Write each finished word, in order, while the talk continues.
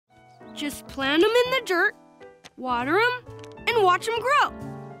Just plant them in the dirt, water them, and watch them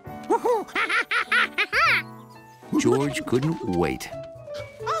grow. George couldn't wait.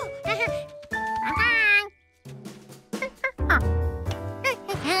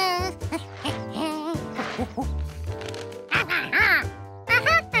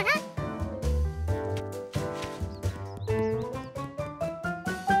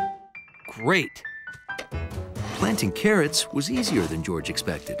 Great! Planting carrots was easier than George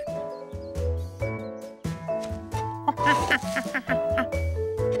expected.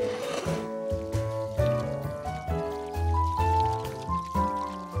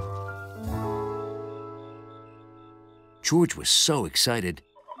 George was so excited.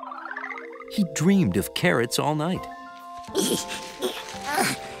 He dreamed of carrots all night.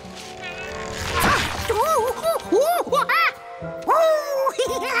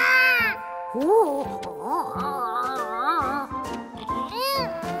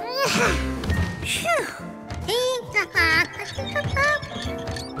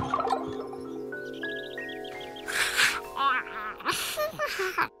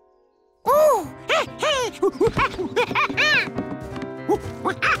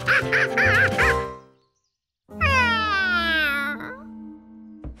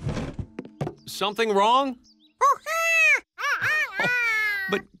 Something wrong? Oh,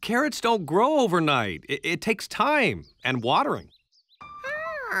 but carrots don't grow overnight. It takes time and watering.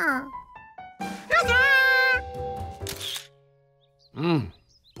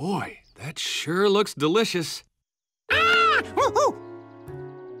 Boy, that sure looks delicious.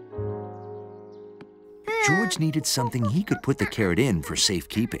 George needed something he could put the carrot in for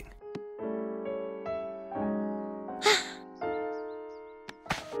safekeeping.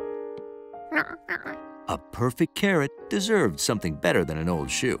 A perfect carrot deserved something better than an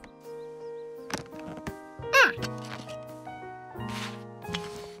old shoe.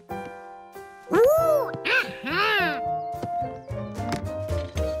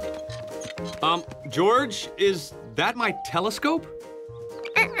 George, is that my telescope?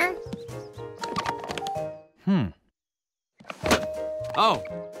 Oh,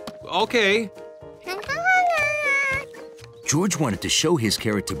 okay. George wanted to show his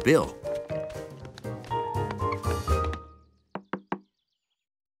carrot to Bill.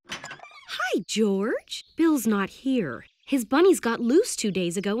 Hi, George. Bill's not here. His bunnies got loose 2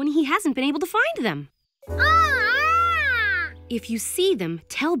 days ago and he hasn't been able to find them. If you see them,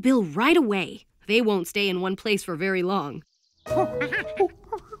 tell Bill right away. They won't stay in one place for very long.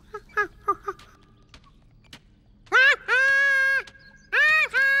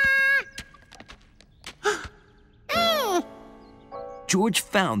 George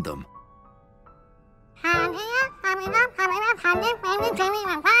found them.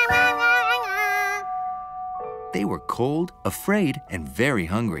 They were cold, afraid, and very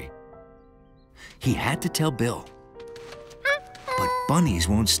hungry. He had to tell Bill. But bunnies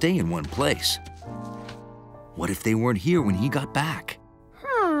won't stay in one place. What if they weren't here when he got back?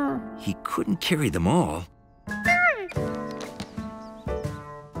 He couldn't carry them all.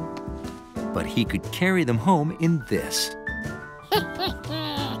 But he could carry them home in this.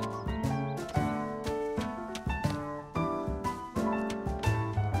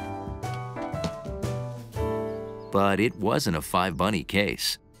 But it wasn't a 5-bunny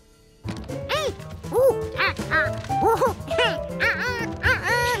case.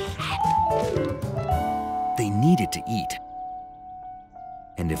 They needed to eat.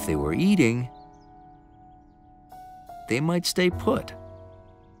 And if they were eating, they might stay put.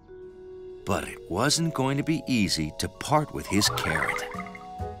 But it wasn't going to be easy to part with his carrot.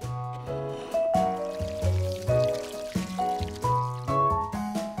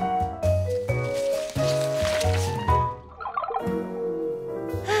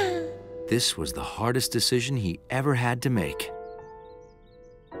 This was the hardest decision he ever had to make.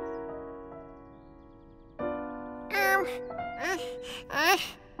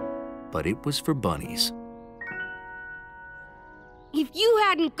 But it was for bunnies. If you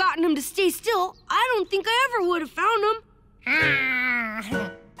hadn't gotten him to stay still, I don't think I ever would have found him.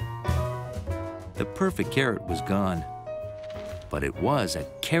 The perfect carrot was gone, but it was a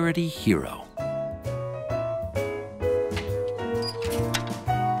carroty hero.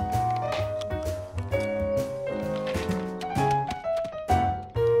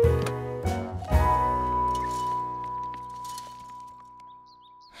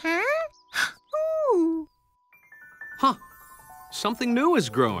 Something new is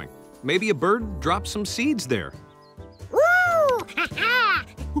growing. Maybe a bird dropped some seeds there.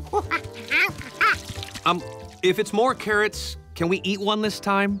 If it's more carrots, can we eat one this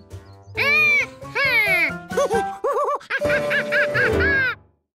time?